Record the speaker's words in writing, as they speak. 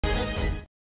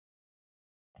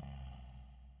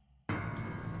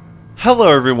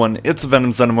Hello everyone, it's Venom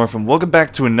Xenomorph and welcome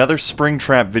back to another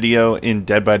Springtrap video in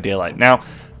Dead by Daylight. Now,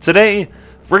 today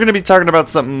we're going to be talking about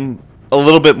something a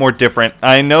little bit more different.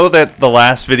 I know that the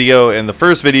last video and the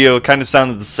first video kind of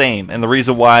sounded the same, and the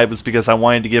reason why was because I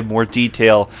wanted to give more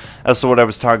detail as to what I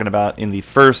was talking about in the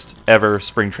first ever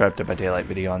Springtrap Dead by Daylight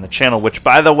video on the channel, which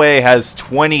by the way has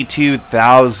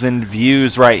 22,000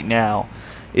 views right now.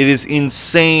 It is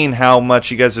insane how much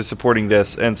you guys are supporting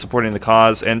this and supporting the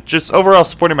cause and just overall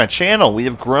supporting my channel. We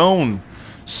have grown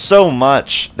so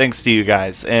much thanks to you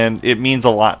guys, and it means a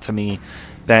lot to me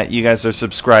that you guys are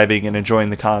subscribing and enjoying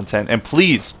the content. And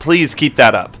please, please keep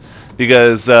that up,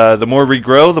 because the more we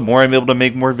grow, the more I'm able to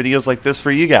make more videos like this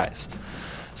for you guys.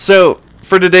 So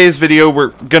for today's video,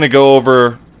 we're going to go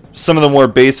over some of the more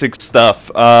basic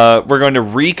stuff. We're going to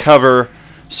recover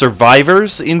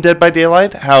survivors in Dead by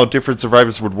Daylight, how different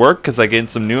survivors would work, because I gained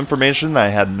some new information that I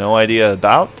had no idea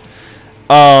about.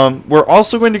 We're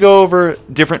also going to go over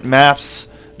different maps,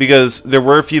 because there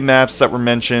were a few maps that were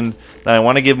mentioned that I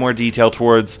want to give more detail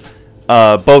towards,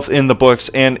 both in the books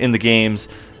and in the games.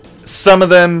 Some of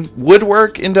them would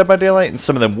work in Dead by Daylight, and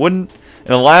some of them wouldn't. And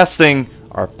the last thing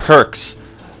are perks.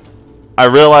 I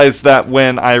realized that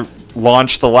when I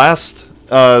launched the last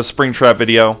Springtrap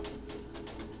video,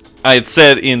 I had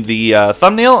said in the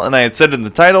thumbnail, and I had said in the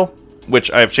title,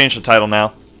 which I have changed the title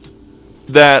now,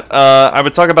 that I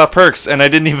would talk about perks, and I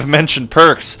didn't even mention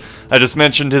perks. I just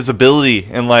mentioned his ability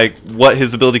and like what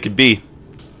his ability could be.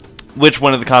 Which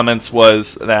one of the comments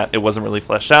was that it wasn't really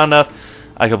fleshed out enough.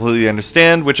 I completely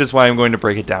understand, which is why I'm going to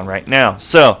break it down right now.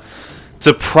 So,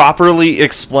 to properly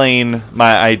explain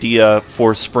my idea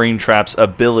for Springtrap'S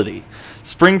ability.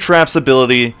 Springtrap'S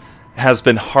ability has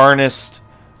been harnessed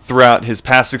throughout his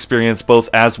past experience, both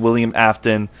as William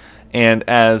Afton and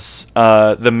as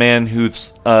the man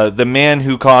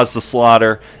who caused the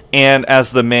slaughter, and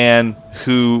as the man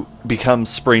who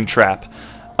becomes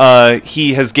Springtrap.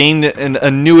 He has gained an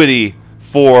annuity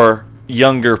for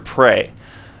younger prey,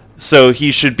 so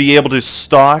he should be able to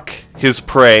stalk his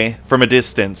prey from a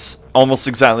distance, almost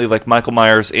exactly like Michael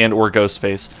Myers and or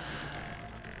Ghostface.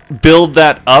 Build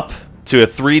that up to a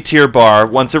 3-tier bar.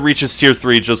 Once it reaches tier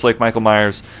 3, just like Michael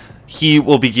Myers, he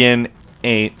will begin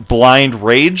a blind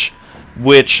rage,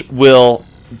 which will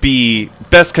be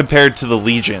best compared to the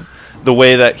Legion. The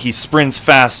way that he sprints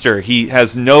faster, he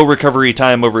has no recovery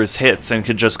time over his hits and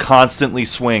can just constantly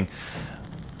swing.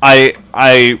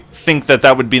 I think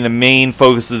that would be the main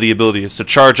focus of the ability, is to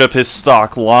charge up his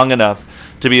stock long enough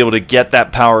to be able to get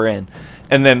that power in.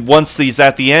 And then once he's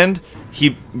at the end,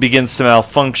 he begins to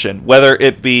malfunction, whether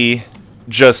it be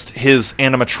just his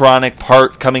animatronic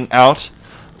part coming out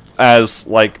as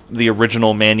like the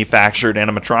original manufactured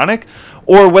animatronic,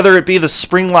 or whether it be the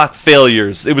spring lock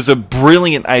failures. It was a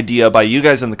brilliant idea by you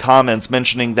guys in the comments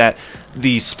mentioning that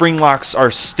the spring locks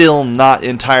are still not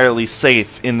entirely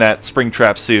safe in that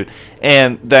Springtrap suit,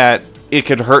 and that it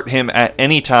could hurt him at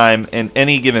any time and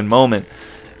any given moment.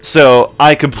 So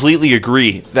I completely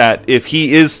agree that if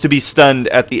he is to be stunned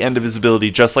at the end of his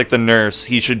ability, just like the nurse,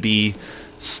 he should be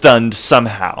stunned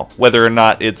somehow, whether or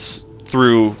not it's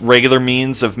through regular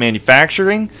means of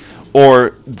manufacturing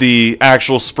or the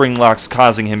actual spring locks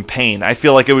causing him pain. I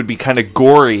feel like it would be kind of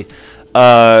gory,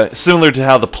 similar to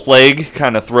how the plague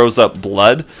kind of throws up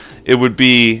blood. It would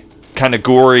be kind of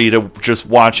gory to just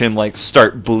watch him like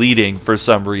start bleeding for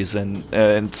some reason,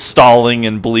 and stalling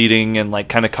and bleeding and like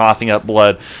kind of coughing up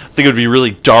blood. I think it would be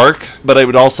really dark, but it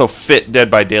would also fit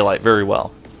Dead by Daylight very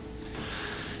well.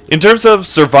 In terms of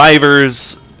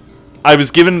survivors, I was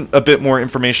given a bit more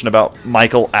information about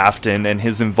Michael Afton and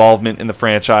his involvement in the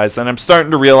franchise, and I'm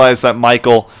starting to realize that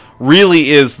Michael really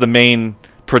is the main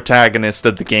protagonist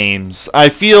of the games. I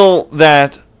feel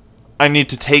that I need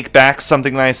to take back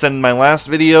something that I said in my last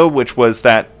video, which was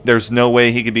that there's no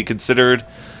way he could be considered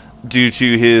due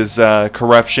to his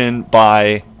corruption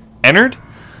by Ennard.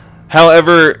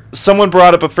 However, someone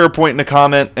brought up a fair point in a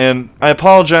comment, and I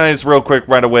apologize real quick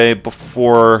right away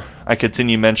before I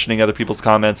continue mentioning other people's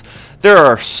comments. There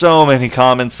are so many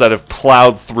comments that have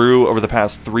plowed through over the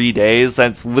past 3 days.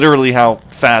 That's literally how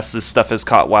fast this stuff has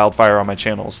caught wildfire on my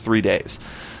channel, is 3 days.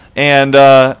 And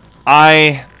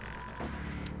I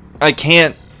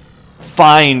can't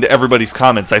find everybody's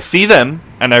comments. I see them,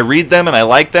 and I read them, and I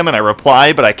like them, and I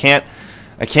reply, but I can't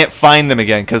find them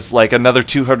again, because like another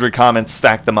 200 comments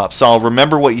stack them up. So I'll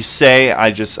remember what you say.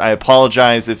 I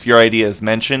apologize if your idea is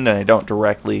mentioned and I don't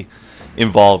directly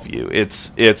involve you.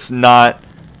 It's not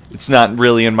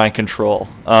really in my control.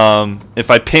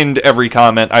 If I pinned every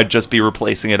comment, I'd just be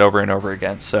replacing it over and over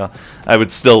again, so I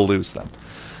would still lose them.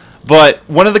 But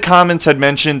one of the comments had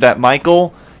mentioned that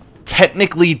Michael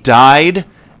technically died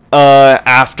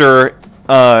after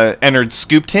Ennard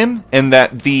scooped him, and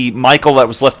that the Michael that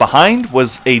was left behind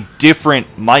was a different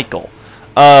Michael.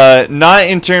 Not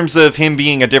in terms of him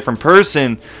being a different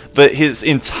person, but his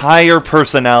entire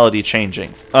personality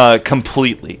changing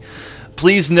completely.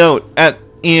 Please note,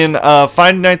 in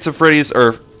Five Nights at Freddy's,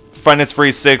 or Five Nights at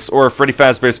Freddy's 6, or Freddy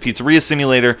Fazbear's Pizzeria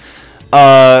Simulator,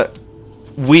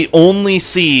 we only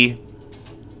see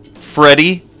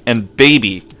Freddy and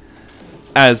Baby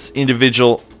as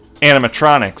individual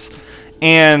animatronics.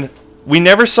 And we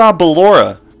never saw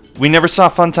Ballora. We never saw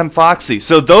Funtime Foxy.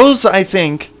 So those, I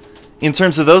think, in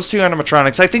terms of those two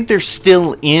animatronics, I think they're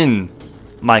still in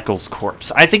Michael's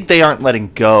corpse. I think they aren't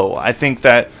letting go. I think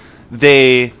that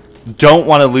they don't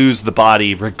want to lose the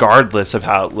body regardless of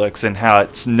how it looks and how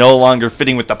it's no longer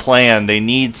fitting with the plan. They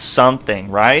need something,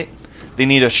 right? They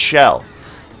need a shell.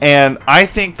 And I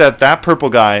think that that purple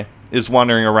guy is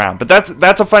wandering around. But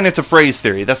that's a Five Nights at Freddy's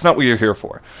theory. That's not what you're here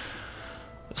for.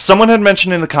 Someone had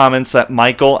mentioned in the comments that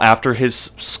Michael, after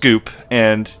his scoop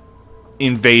and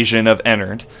invasion of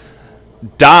Ennard,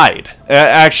 died.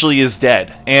 Actually is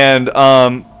dead.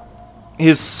 And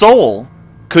his soul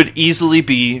could easily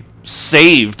be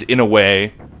saved in a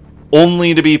way,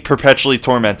 only to be perpetually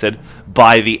tormented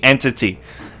by the entity.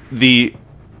 The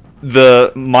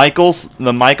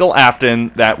Michael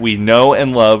Afton that we know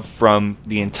and love from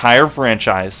the entire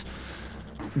franchise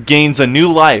gains a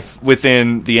new life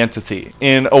within the entity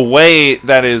in a way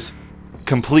that is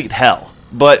complete hell.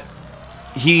 But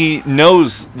he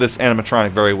knows this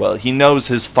animatronic very well. He knows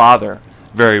his father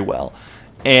very well.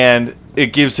 And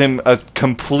it gives him a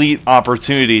complete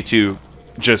opportunity to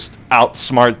just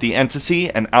outsmart the entity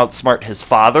and outsmart his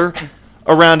father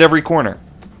around every corner.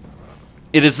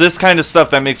 It is this kind of stuff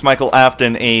that makes Michael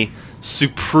Afton a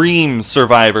supreme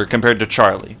survivor compared to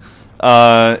Charlie.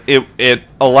 It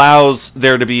allows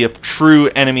there to be a true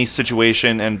enemy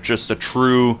situation and just a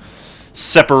true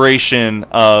separation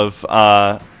of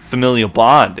familial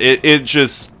bond. It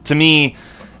just, to me,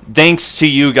 thanks to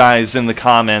you guys in the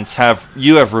comments,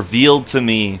 you have revealed to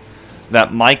me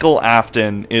that Michael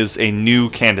Afton is a new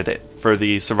candidate for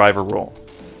the survivor role.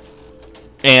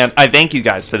 And I thank you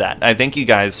guys for that. I thank you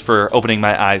guys for opening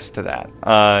my eyes to that.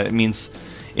 It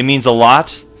means a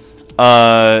lot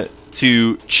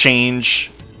to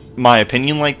change my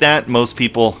opinion like that. Most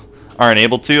people aren't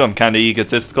able to. I'm kind of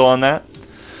egotistical on that.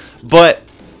 But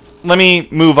let me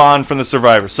move on from the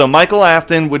survivor. So Michael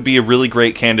Afton would be a really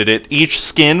great candidate. Each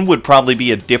skin would probably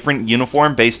be a different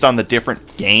uniform based on the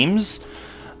different games.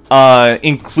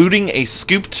 Including a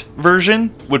scooped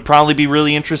version would probably be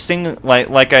really interesting.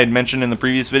 Like I had mentioned in the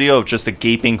previous video, of just a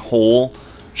gaping hole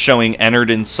showing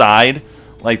Ennard inside.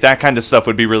 Like, that kind of stuff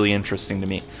would be really interesting to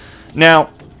me.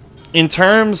 Now, in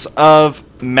terms of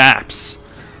maps,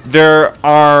 there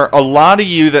are a lot of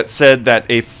you that said that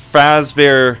a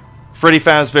Freddy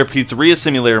Fazbear Pizzeria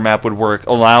Simulator map would work,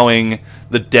 allowing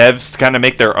the devs to kind of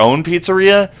make their own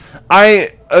pizzeria.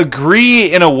 I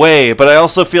agree in a way, but I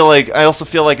also feel like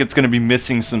it's going to be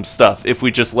missing some stuff if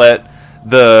we just let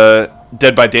the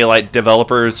Dead by Daylight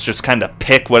developers just kind of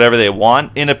pick whatever they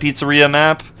want in a pizzeria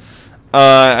map.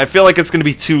 I feel like it's going to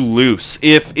be too loose.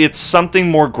 If it's something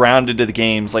more grounded to the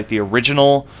games, like the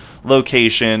original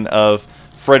location of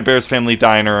Fredbear's Family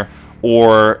Diner,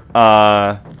 or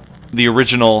the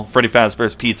original Freddy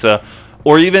Fazbear's Pizza,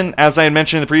 or even, as I had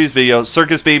mentioned in the previous video,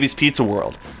 Circus Baby's Pizza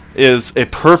World is a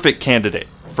perfect candidate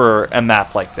for a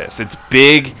map like this. It's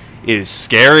big, it is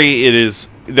scary,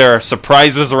 there are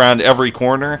surprises around every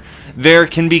corner. There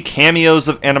can be cameos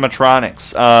of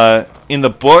animatronics. In the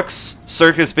books,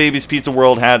 Circus Baby's Pizza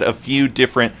World had a few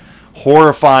different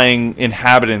horrifying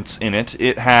inhabitants in it.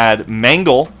 It had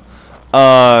Mangle,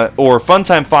 or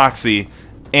Funtime Foxy,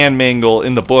 and Mangle,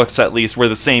 in the books at least, were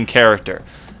the same character.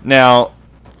 Now,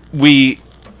 we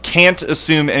can't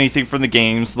assume anything from the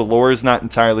games. The lore is not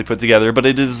entirely put together, but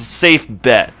it is a safe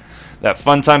bet that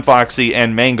Funtime Foxy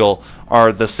and Mangle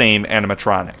are the same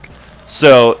animatronic.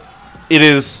 So it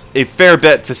is a fair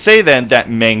bet to say then that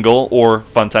Mangle, or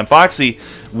Funtime Foxy,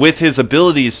 with his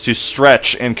abilities to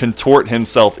stretch and contort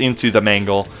himself into the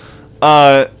Mangle,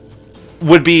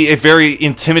 would be a very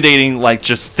intimidating, like,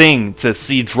 just thing to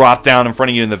see drop down in front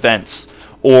of you in the vents,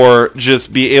 or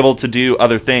just be able to do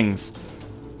other things.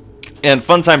 And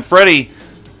Funtime Freddy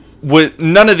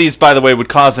none of these, by the way, would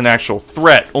cause an actual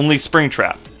threat, only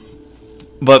Springtrap.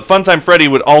 But Funtime Freddy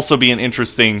would also be an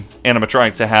interesting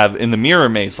animatronic to have in the mirror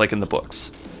maze, like in the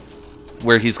books,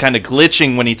 where he's kind of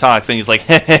glitching when he talks, and he's like,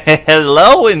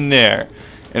 hello in there,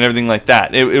 and everything like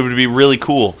that. It would be really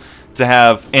cool to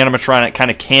have animatronic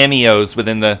kind of cameos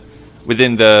within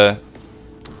the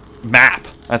map.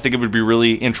 I think it would be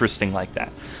really interesting like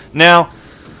that. Now,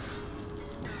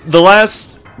 the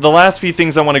last few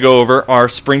things I want to go over are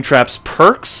Springtrap'S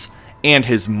perks and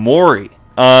his Mori.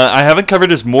 I haven't covered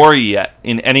his Mori yet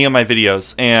in any of my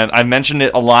videos, and I mentioned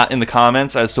it a lot in the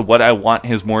comments as to what I want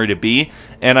his Mori to be,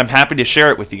 and I'm happy to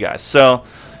share it with you guys. So,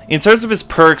 in terms of his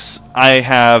perks, I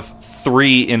have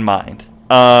 3 in mind.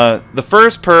 The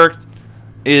first perk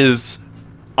is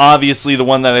obviously the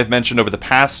one that I've mentioned over the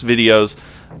past videos,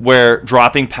 where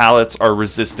dropping pallets are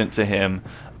resistant to him.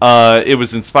 It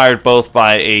was inspired both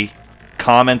by a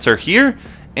commenter here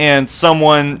and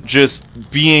someone just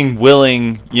being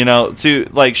willing, you know, to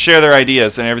like share their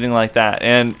ideas and everything like that.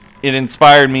 And it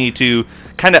inspired me to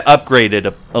kind of upgrade it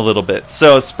a little bit.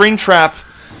 So Springtrap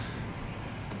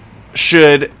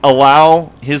should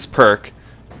allow his perk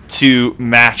to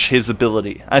match his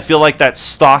ability. I feel like that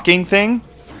stalking thing,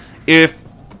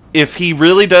 if he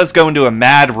really does go into a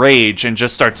mad rage and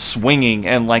just starts swinging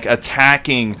and like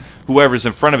attacking whoever's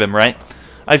in front of him, right?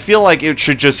 I feel like it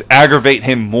should just aggravate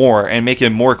him more and make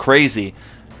him more crazy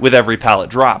with every pallet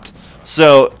dropped.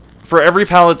 So for every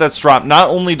pallet that's dropped, not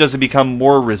only does it become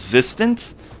more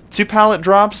resistant to pallet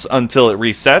drops until it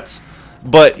resets,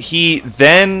 but he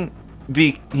then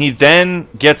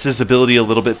gets his ability a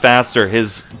little bit faster.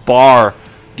 His bar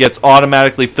gets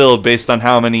automatically filled based on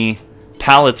how many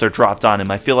pallets are dropped on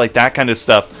him. I feel like that kind of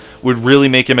stuff would really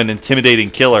make him an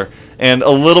intimidating killer and a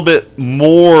little bit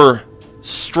more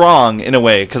strong in a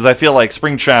way, because I feel like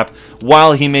Springtrap,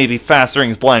 while he may be fast during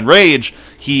his blind rage,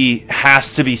 he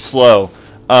has to be slow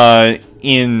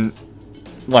in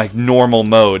like normal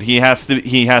mode. He has to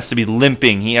be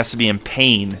limping. He has to be in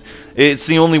pain. It's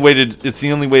the only way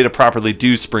to properly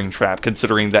do Springtrap,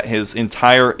 considering that his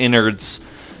entire innards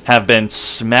have been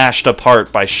smashed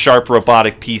apart by sharp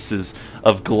robotic pieces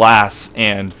of glass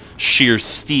and sheer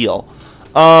steel.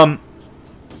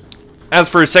 As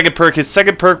for his second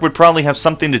perk would probably have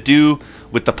something to do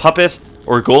with the puppet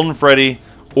or Golden Freddy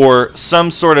or some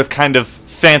sort of kind of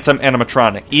phantom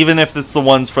animatronic, even if it's the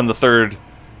ones from the 3rd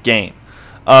game.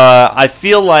 I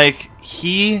feel like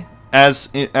he, as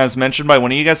mentioned by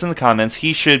one of you guys in the comments,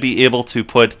 he should be able to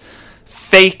put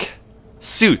fake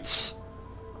suits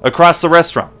across the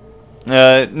restaurant.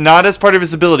 Not as part of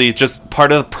his ability, just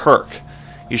part of the perk.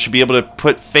 You should be able to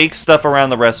put fake stuff around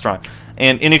the restaurant,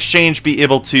 and in exchange be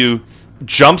able to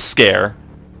jump scare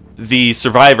the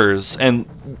survivors and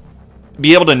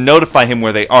be able to notify him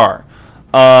where they are.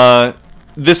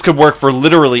 This could work for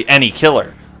literally any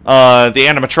killer. The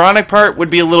animatronic part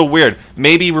would be a little weird.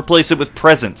 Maybe replace it with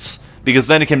presence, because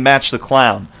then it can match the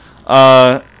clown.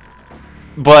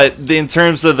 But in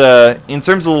terms of the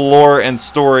lore and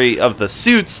story of the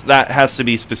suits, that has to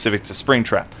be specific to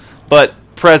Springtrap. But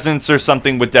presence or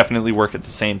something would definitely work at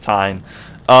the same time.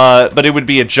 But it would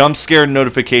be a jump scare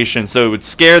notification, so it would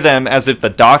scare them as if the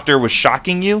doctor was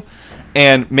shocking you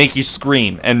and make you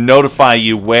scream and notify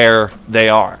you where they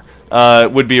are.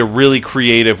 It would be a really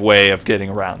creative way of getting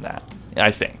around that,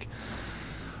 I think.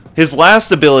 His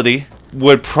last ability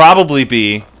would probably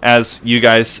be, as you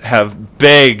guys have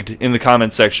begged in the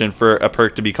comment section for a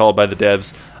perk to be called by the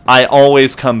devs, I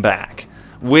Always Come Back,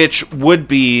 which would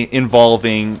be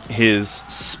involving his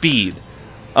speed.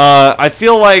 I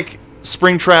feel like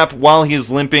Springtrap, while he's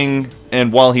limping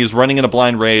and while he's running in a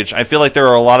blind rage, I feel like there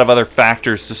are a lot of other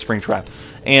factors to Springtrap.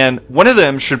 And one of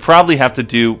them should probably have to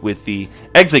do with the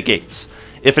exit gates.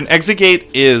 If an exit gate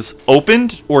is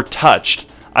opened or touched,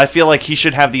 I feel like he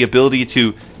should have the ability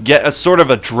to get a sort of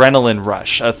adrenaline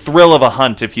rush, a thrill of a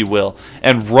hunt, if you will,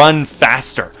 and run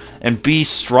faster and be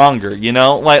stronger, you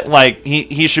know? Like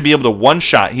he should be able to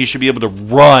one-shot, he should be able to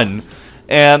run,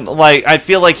 and like I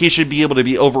feel like he should be able to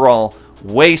be overall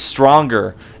way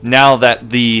stronger now that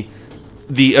the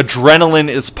adrenaline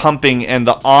is pumping and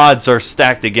the odds are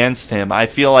stacked against him. I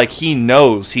feel like he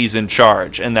knows he's in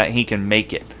charge and that he can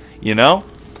make it, you know?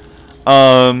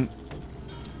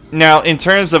 Now, in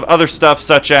terms of other stuff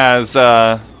such as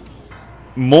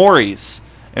Mori's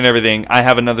and everything, I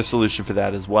have another solution for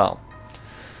that as well.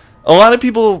 A lot of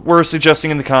people were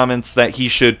suggesting in the comments that he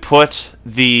should put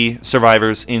the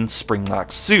survivors in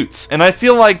springlock suits, and I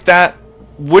feel like that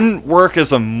wouldn't work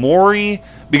as a Mori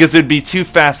because it'd be too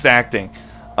fast acting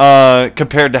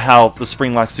compared to how the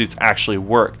springlock suits actually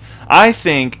work. I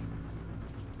think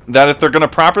that if they're going to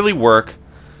properly work,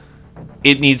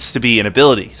 it needs to be an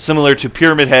ability, similar to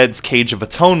Pyramid Head's Cage of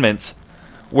Atonement,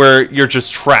 where you're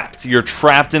just trapped. You're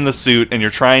trapped in the suit, and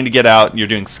you're trying to get out, and you're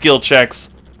doing skill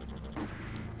checks.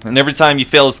 And every time you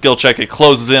fail a skill check, it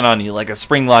closes in on you, like a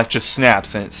spring lock just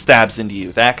snaps, and it stabs into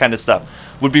you. That kind of stuff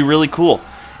would be really cool.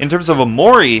 In terms of a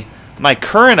Mori, my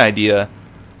current idea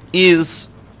is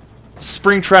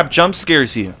Springtrap jump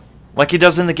scares you. like he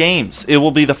does in the games. It will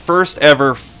be the first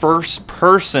ever first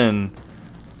person,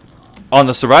 on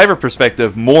the survivor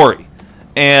perspective, Mori.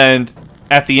 And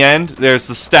at the end, there's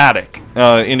the static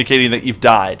indicating that you've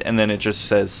died, and then it just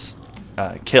says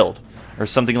killed or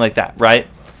something like that, right?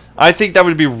 I think that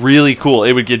would be really cool.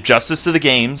 It would give justice to the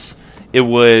games. It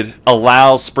would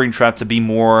allow Springtrap to be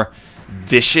more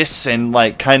vicious and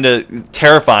like kind of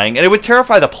terrifying, and it would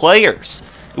terrify the players.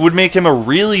 It would make him a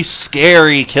really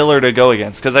scary killer to go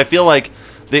against, because I feel like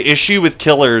the issue with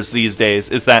killers these days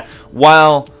is that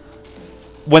while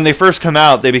when they first come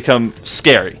out they become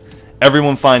scary,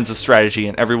 everyone finds a strategy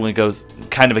and everyone goes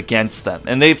kind of against them,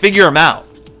 and they figure them out,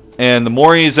 and the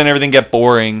Moris and everything get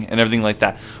boring and everything like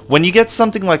that. When you get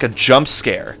something like a jump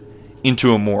scare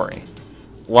into a Mori,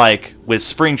 like with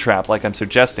Springtrap, like I'm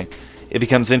suggesting, it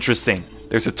becomes interesting.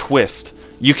 There's a twist.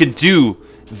 You could do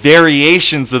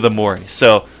variations of the Mori.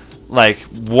 So, like,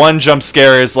 one jump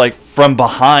scare is like from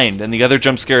behind, and the other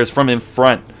jump scare is from in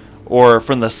front, or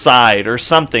from the side, or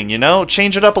something, you know?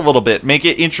 Change it up a little bit. Make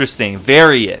it interesting.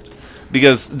 Vary it.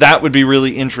 Because that would be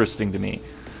really interesting to me.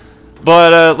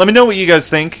 But let me know what you guys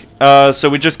think. So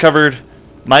we just covered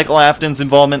Michael Afton's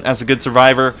involvement as a good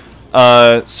survivor,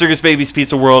 Circus Baby's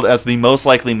Pizza World as the most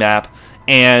likely map,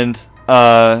 and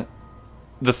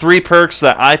the 3 perks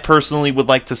that I personally would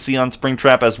like to see on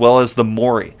Springtrap, as well as the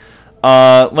Mori.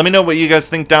 Let me know what you guys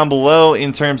think down below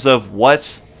in terms of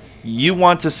what you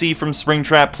want to see from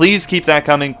Springtrap. Please keep that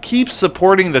coming. Keep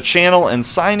supporting the channel and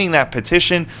signing that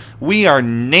petition. We are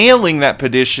nailing that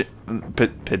petition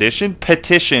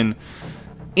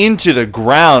into the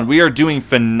ground. We are doing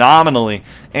phenomenally,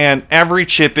 and every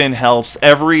chip in helps.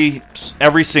 Every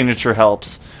signature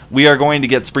helps. We are going to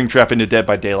get Springtrap into Dead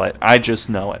by Daylight. I just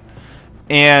know it.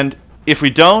 And if we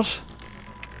don't,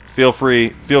 feel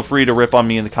free to rip on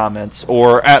me in the comments,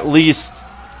 or at least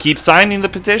keep signing the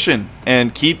petition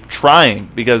and keep trying,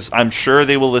 because I'm sure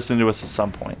they will listen to us at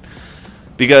some point.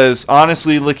 Because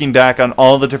honestly, looking back on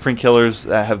all the different killers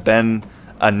that have been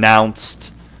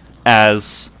announced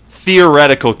as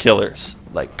theoretical killers,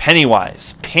 like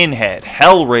Pennywise, Pinhead,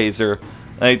 Hellraiser,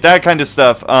 like that kind of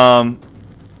stuff,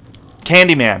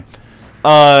 Candyman,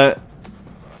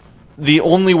 the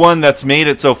only one that's made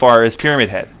it so far is Pyramid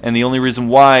Head, and the only reason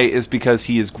why is because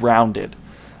he is grounded.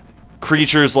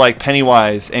 Creatures like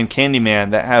Pennywise and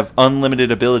Candyman that have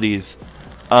unlimited abilities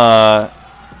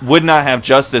would not have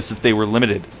justice if they were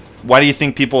limited. Why do you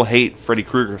think people hate Freddy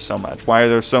Krueger so much? Why are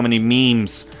there so many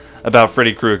memes about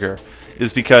Freddy Krueger?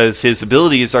 Is because his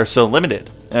abilities are so limited.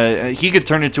 He could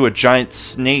turn into a giant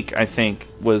snake, I think,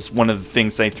 was one of the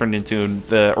things they turned into in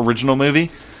the original movie.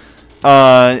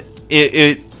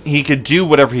 He could do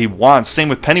whatever he wants. Same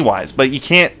with Pennywise, but you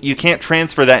can't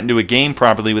transfer that into a game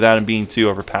properly without him being too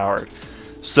overpowered.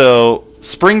 So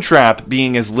Springtrap,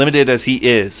 being as limited as he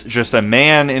is, just a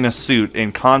man in a suit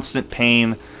in constant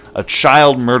pain, a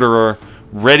child murderer,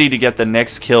 ready to get the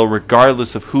next kill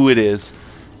regardless of who it is.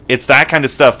 It's that kind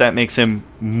of stuff that makes him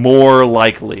more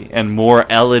likely and more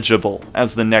eligible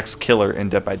as the next killer in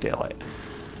Dead by Daylight.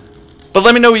 But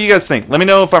let me know what you guys think. Let me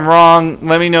know if I'm wrong.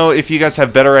 Let me know if you guys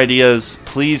have better ideas.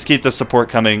 Please keep the support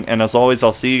coming. And as always,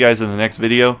 I'll see you guys in the next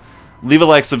video. Leave a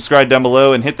like, subscribe down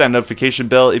below, and hit that notification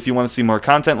bell if you want to see more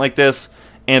content like this.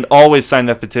 And always sign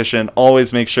that petition.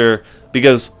 Always make sure,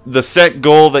 because the set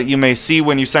goal that you may see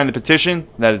when you sign the petition,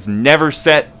 that is never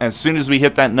set. As soon as we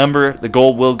hit that number, the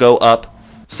goal will go up.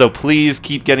 So please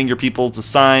keep getting your people to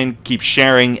sign, keep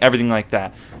sharing, everything like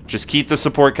that. Just keep the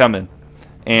support coming.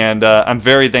 And I'm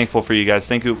very thankful for you guys.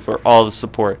 Thank you for all the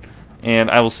support. And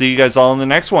I will see you guys all in the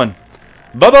next one.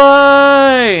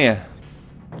 Bye-bye!